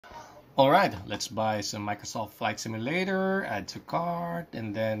Alright, let's buy some Microsoft Flight Simulator, add to cart,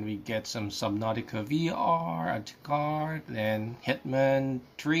 and then we get some Subnautica VR, add to cart, then Hitman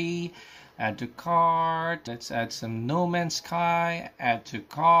 3, add to cart. Let's add some No Man's Sky, add to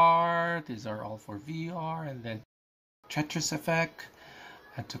cart. These are all for VR, and then Tetris effect,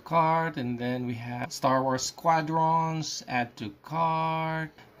 add to cart, and then we have Star Wars Squadrons, add to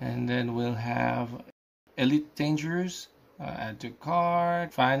cart, and then we'll have Elite Dangerous, add to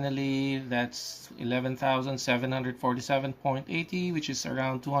cart. Finally, that's 11,747.80, which is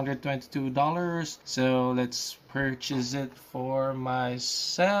around $222. So let's purchase it for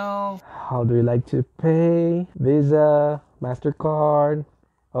myself. How do you like to pay? Visa, MasterCard.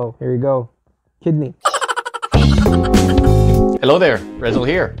 Oh, here you go. Kidney. Hello there, Rezel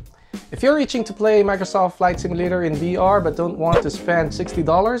here. If you're itching to play Microsoft Flight Simulator in VR but don't want to spend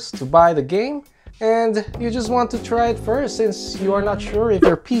 $60 to buy the game, and you just want to try it first since you are not sure if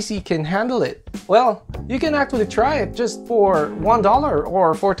your PC can handle it, well, you can actually try it just for $1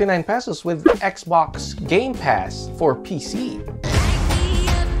 or 49 pesos with Xbox Game Pass for PC.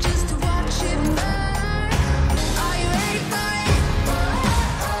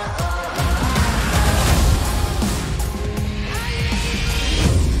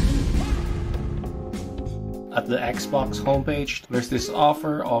 At the Xbox homepage, there's this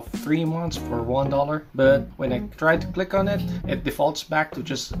offer of 3 months for $1, but when I try to click on it, it defaults back to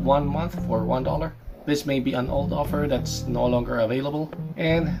just 1 month for $1. This may be an old offer that's no longer available.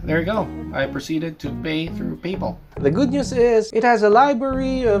 And there you go, I proceeded to pay through PayPal. The good news is, it has a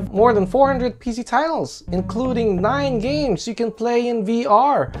library of more than 400 PC titles, including 9 games you can play in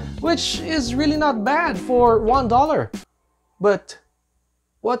VR, which is really not bad for $1. But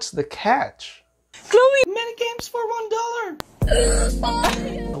what's the catch? Chloe, many games for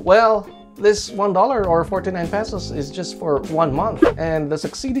 $1. Well, this $1 or 49 pesos is just for 1 month, and the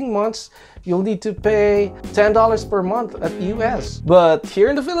succeeding months you'll need to pay $10 per month at US. But here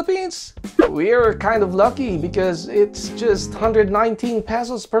in the Philippines, we're kind of lucky because it's just 119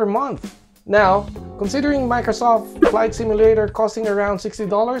 pesos per month. Now, considering Microsoft Flight Simulator costing around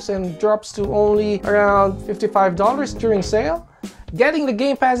 $60 and drops to only around $55 during sale, getting the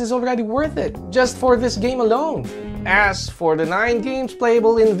Game Pass is already worth it, just for this game alone. As for the 9 games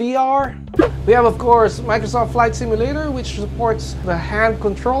playable in VR, we have of course Microsoft Flight Simulator, which supports the hand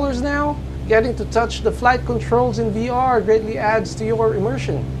controllers now. Getting to touch the flight controls in VR greatly adds to your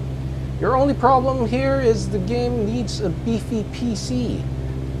immersion. Your only problem here is the game needs a beefy PC.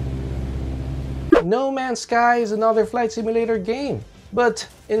 No Man's Sky is another flight simulator game, but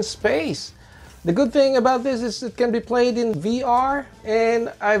in space. The good thing about this is it can be played in VR,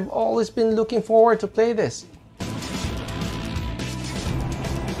 and I've always been looking forward to play this.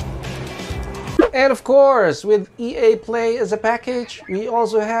 And of course, with EA Play as a package, we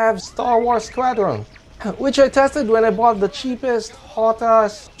also have Star Wars Squadron, which I tested when I bought the cheapest,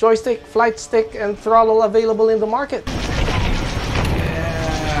 hottest joystick, flight stick, and throttle available in the market.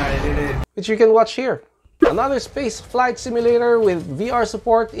 Yeah, I did it. Which you can watch here. Another space flight simulator with VR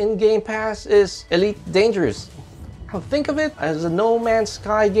support in Game Pass is Elite Dangerous. Think of it as a No Man's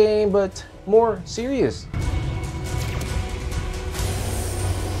Sky game, but more serious.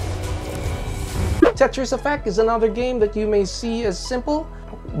 Tetris Effect is another game that you may see as simple,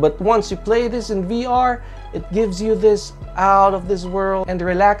 but once you play this in VR, it gives you this out of this world and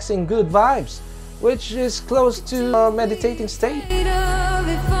relaxing good vibes, which is close to a meditating state.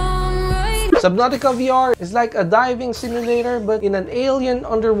 Subnautica VR is like a diving simulator, but in an alien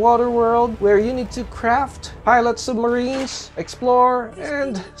underwater world where you need to craft, pilot submarines, explore,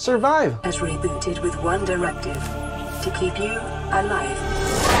 and survive. Has rebooted with one directive: to keep you alive.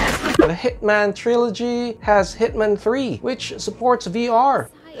 The Hitman Trilogy has Hitman 3, which supports VR.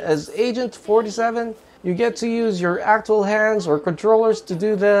 As Agent 47, you get to use your actual hands or controllers to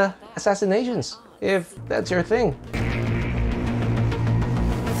do the assassinations, if that's your thing.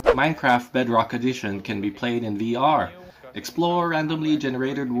 Minecraft Bedrock Edition can be played in VR. Explore randomly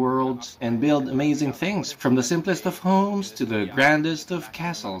generated worlds and build amazing things, from the simplest of homes to the grandest of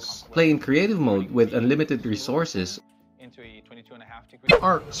castles. Play in creative mode with unlimited resources.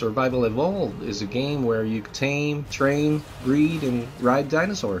 Ark Survival Evolved is a game where you tame, train, breed, and ride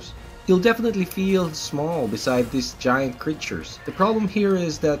dinosaurs. You'll definitely feel small beside these giant creatures. The problem here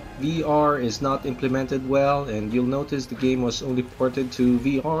is that VR is not implemented well, and you'll notice the game was only ported to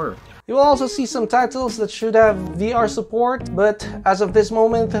VR. You will also see some titles that should have VR support, but as of this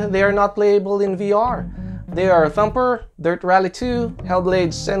moment, they are not playable in VR. They are Thumper, Dirt Rally 2,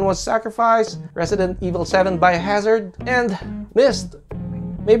 Hellblade: Senua's Sacrifice, Resident Evil 7 Biohazard, and Myst.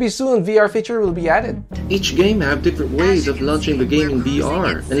 Maybe soon VR feature will be added. Each game have different ways of launching the game in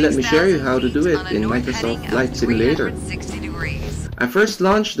VR, and let me share you how to do it in Microsoft Flight Simulator. I first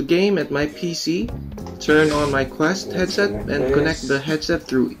launched the game at my PC, turn on my Quest headset, and connect the headset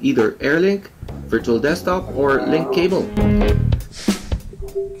through either AirLink, Virtual Desktop, or Link cable.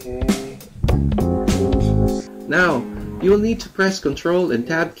 Now, you will need to press Ctrl and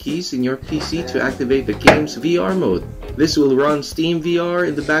Tab keys in your PC to activate the game's VR mode. This will run Steam VR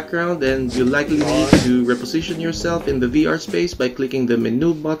in the background, and you'll likely need to reposition yourself in the VR space by clicking the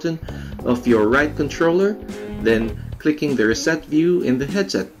menu button of your right controller, then clicking the reset view in the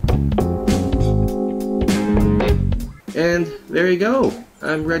headset. And there you go!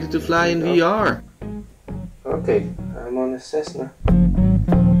 I'm ready to fly in VR. Okay, I'm on a Cessna.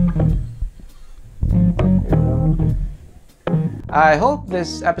 I hope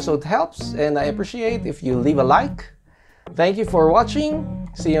this episode helps, and I appreciate if you leave a like. Thank you for watching.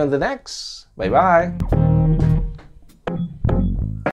 See you on the next. Bye bye.